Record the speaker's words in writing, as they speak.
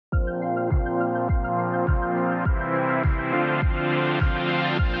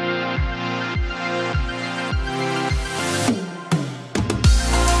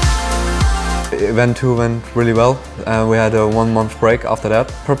event 2 went really well. We had a 1-month break after that.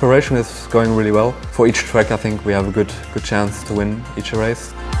 Preparation is going really well. For each track I think we have a good chance to win each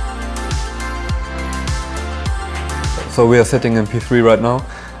race. So we are sitting in P3 right now.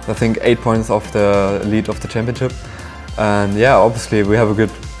 I think 8 points off the lead of the championship. And yeah, obviously we have a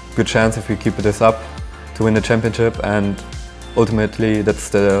good chance if we keep this up to win the championship, and ultimately that's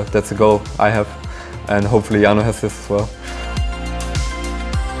the goal I have, and hopefully Jano has this as well.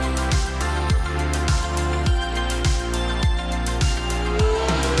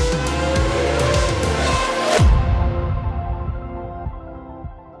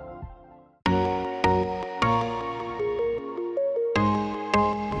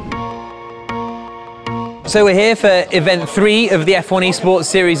 So we're here for event 3 of the F1 Esports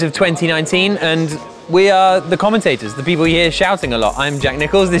Series of 2019, and we are the commentators, the people you hear shouting a lot. I'm Jack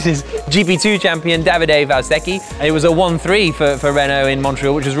Nichols, this is GP2 champion Davide Valsecchi. It was a 1-3 for Renault in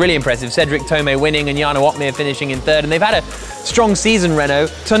Montreal, which was really impressive. Cedric Tomé winning and Jano Opmeer finishing in 3rd, and they've had a strong season, Renault.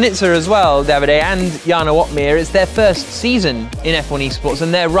 Tonitza as well, Davide, and Jano Opmeer. It's their first season in F1 Esports,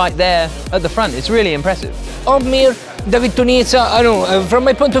 and they're right there at the front. It's really impressive. Opmeer, David Tonitza, I don't know, from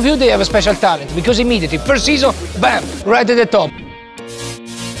my point of view, they have a special talent, because immediately, first season, bam, right at the top.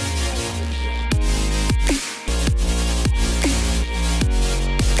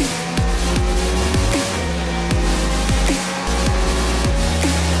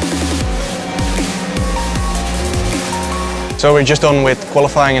 So we're just done with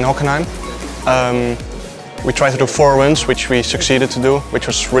qualifying in Hockenheim. We tried to do 4 runs, which we succeeded to do, which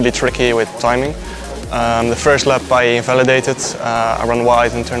was really tricky with timing. The first lap I invalidated, I ran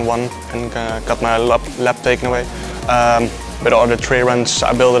wide in turn 1 and got my lap taken away. But the other 3 runs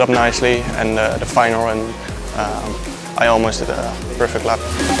I built it up nicely, and the final run I almost did a perfect lap.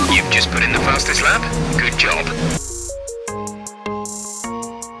 You've just put in the fastest lap, good job.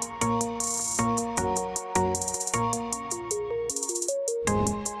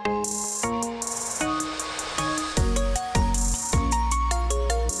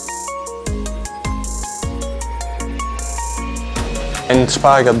 In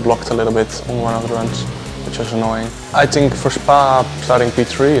Spa I got blocked a little bit on one of the runs, which was annoying. I think for Spa starting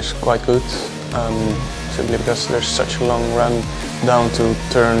P3 is quite good, simply because there's such a long run down to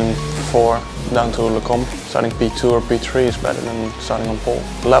turn 4, down to Le Combe. Starting P2 or P3 is better than starting on pole.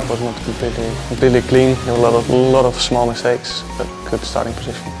 The lap was not completely clean, there were a lot of small mistakes, but good starting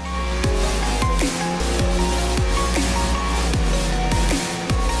position.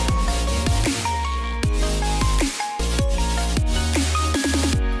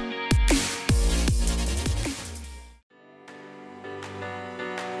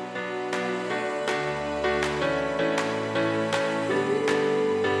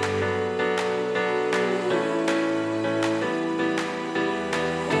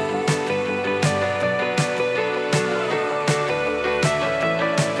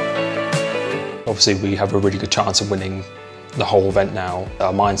 Obviously we have a really good chance of winning the whole event now.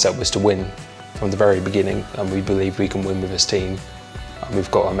 Our mindset was to win from the very beginning, and we believe we can win with this team.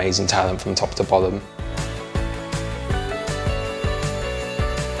 We've got amazing talent from top to bottom.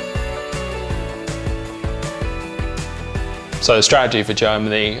 So the strategy for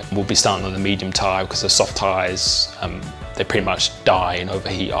Germany will be starting on the medium tyre, because the soft tyres, they pretty much die and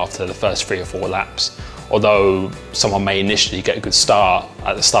overheat after the first 3 or 4 laps. Although someone may initially get a good start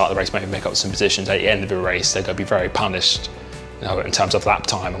at the start of the race, maybe make up some positions, at the end of the race they're going to be very punished, in terms of lap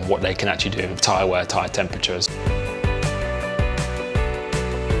time and what they can actually do with tyre wear, tyre temperatures.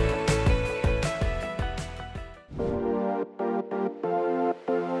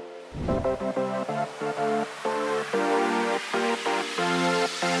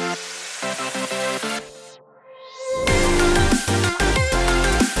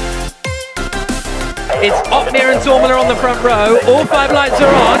 It's Opmeer and Tormler on the front row, all 5 lights are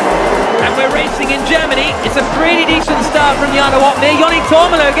on, and we're racing in Germany. It's a pretty decent start from Jano Opmeer. Yannick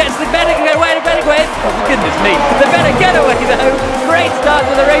Tormler gets the better getaway, oh goodness me, the better getaway though. Great start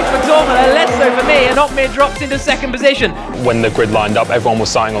to the race for Tormler, less so for me, and Opmeer drops into 2nd position. When the grid lined up, everyone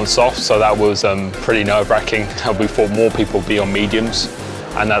was starting on soft, so that was pretty nerve-wracking. We thought more people would be on mediums,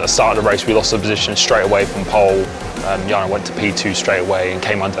 and at the start of the race we lost the position straight away from pole. Jano went to P2 straight away and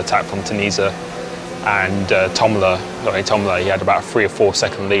came under attack from Tonitza. And Tomler, he had about a 3 or 4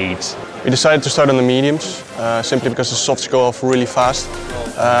 second leads. We decided to start on the mediums, simply because the softs go off really fast.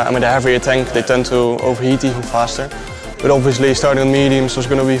 And with a heavier tank, they tend to overheat even faster. But obviously starting on mediums was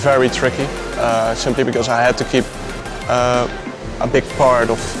going to be very tricky, simply because I had to keep a big part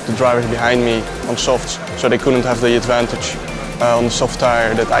of the drivers behind me on softs, so they couldn't have the advantage on the soft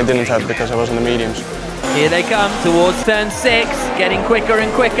tyre that I didn't have because I was on the mediums. Here they come towards turn 6, getting quicker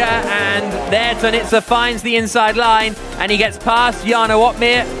and quicker, and there Tunitsa finds the inside line, and he gets past Jarno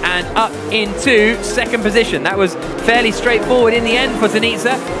Opmeer and up into 2nd position. That was fairly straightforward in the end for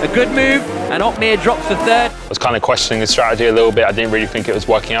Tunitsa. A good move, and Opmeer drops to 3rd. I was kind of questioning his strategy a little bit. I didn't really think it was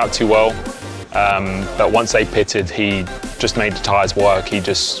working out too well. But once they pitted, he just made the tyres work. He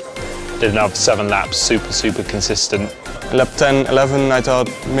just did another 7 laps, super consistent. Lap 10, 11, I thought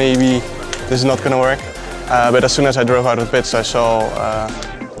maybe this is not going to work. But as soon as I drove out of the pits, I saw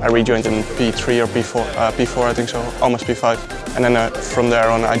I rejoined in P3 or P4, P4 I think so, almost P5. And then from there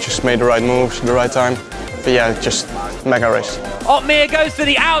on, I just made the right moves, the right time. But yeah, just mega race. Opmeer goes to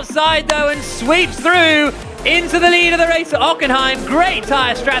the outside though and sweeps through into the lead of the race at Hockenheim. Great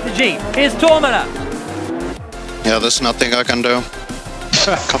tyre strategy. Here's Tormela. Yeah, there's nothing I can do.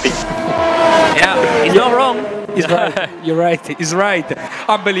 Copy. Yeah, he's not wrong. He's right. You're right. He's right.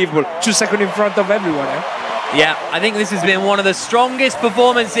 Unbelievable. 2 seconds in front of everyone. Yeah, I think this has been one of the strongest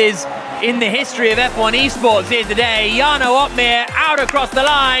performances in the history of F1 Esports here today. Jarno Opmeer out across the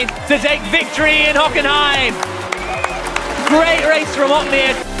line to take victory in Hockenheim. Great race from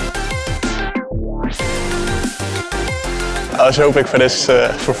Opmeer. I was hoping for this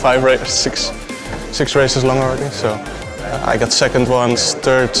for 5 races, 6 races long already. So I got 2nd once,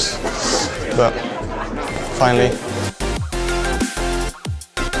 3rd, but finally.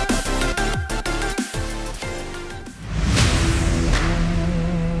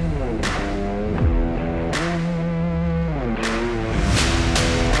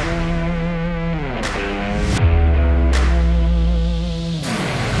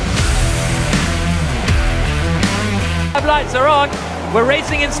 Lights are on. We're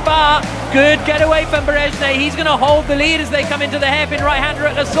racing in Spa. Good getaway from Berezhny. He's going to hold the lead as they come into the hairpin right-hander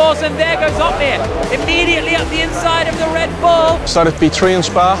at La Source, and there goes Opmeer. Immediately up the inside of the Red Bull. Started P3 in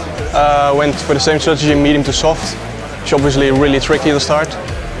Spa. Went for the same strategy, medium to soft, which obviously really tricky to start.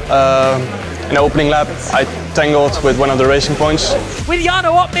 In the opening lap, I tangled with one of the racing points. With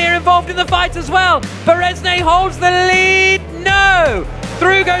Jarno Opmeer involved in the fight as well. Berezhny holds the lead. No!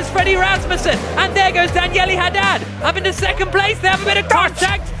 Through goes Freddie Rasmussen, and there goes Daniele Haddad. Up into 2nd place, they have a bit of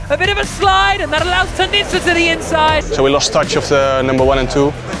contact, a bit of a slide, and that allows Tunitsa to the inside. So we lost touch of the number 1 and 2,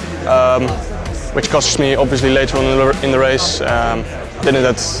 which cost me obviously later on in the race. Didn't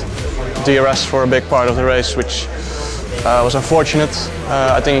have DRS for a big part of the race, which was unfortunate.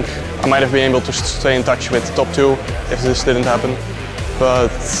 I think I might have been able to stay in touch with the top 2 if this didn't happen.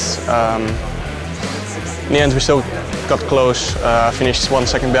 But in the end we still got close, finished 1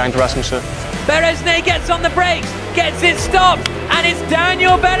 second behind Rasmussen. Berezhny gets on the brakes, gets it stopped, and it's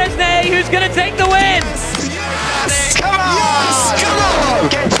Daniel Berezhny who's going to take the win! Yes! Come on! Yes! Come on!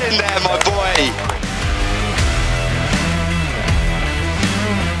 Get in there, my boy!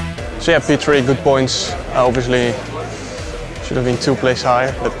 So yeah, P3, good points. Obviously, should have been 2 places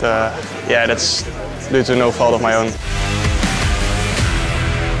higher, but yeah, that's due to no fault of my own.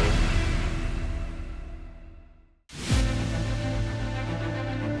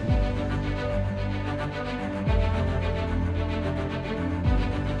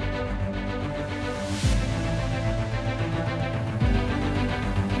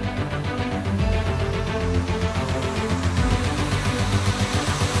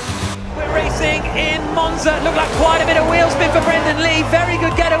 In Monza, looked like quite a bit of wheel spin for Brendan Lee. Very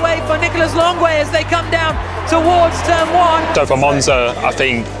good getaway for Nicholas Longway as they come down towards turn 1. So for Monza, I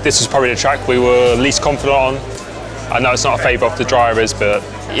think this was probably the track we were least confident on. I know it's not a favour of the drivers, but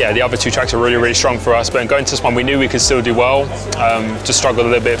yeah, the other 2 tracks are really strong for us. But going to this one, we knew we could still do well. Just struggled a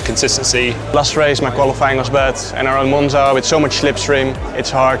little bit of consistency. Last race, my qualifying was bad, and around Monza, with so much slipstream, it's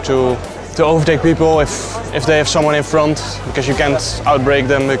hard to overtake people if they have someone in front, because you can't outbrake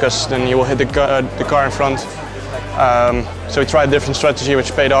them, because then you will hit the car in front. So we tried a different strategy,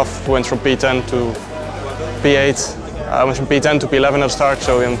 which paid off. We went from P10 to P8. I went from P10 to P11 at the start,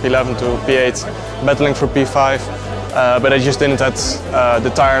 so we went P11 to P8, battling for P5. But I just didn't have the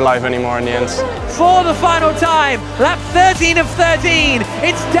tyre life anymore in the end. For the final time, lap 13 of 13,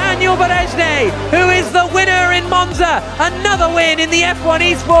 it's Daniel Berezhny who is the winner in Monza. Another win in the F1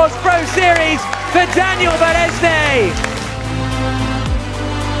 Esports Pro Series for Daniel Berezhny.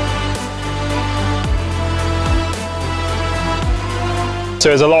 So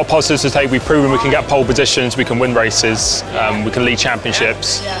there's a lot of positives to take. We've proven we can get pole positions, we can win races, we can lead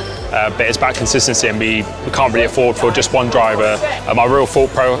championships. But it's about consistency, and we can't really afford for just one driver. My real thought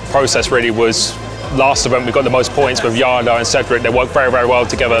process really was last event we got the most points with Jarno and Cedric. They worked very well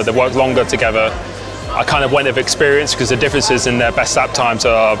together, they worked longer together. I kind of went with experience because the differences in their best lap times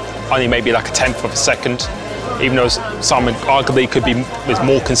are only maybe like a 1/10 of a second. even though Simon arguably could be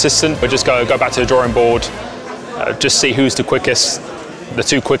more consistent, but just go back to the drawing board, just see who's the quickest, the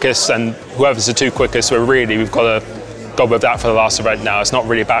two quickest, and whoever's the two quickest. So really, we've got to go with that for the last event now. It's not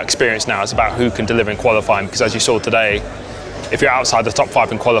really about experience now, it's about who can deliver in qualifying, because as you saw today, if you're outside the top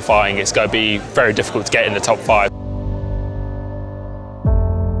 5 in qualifying, it's going to be very difficult to get in the top 5.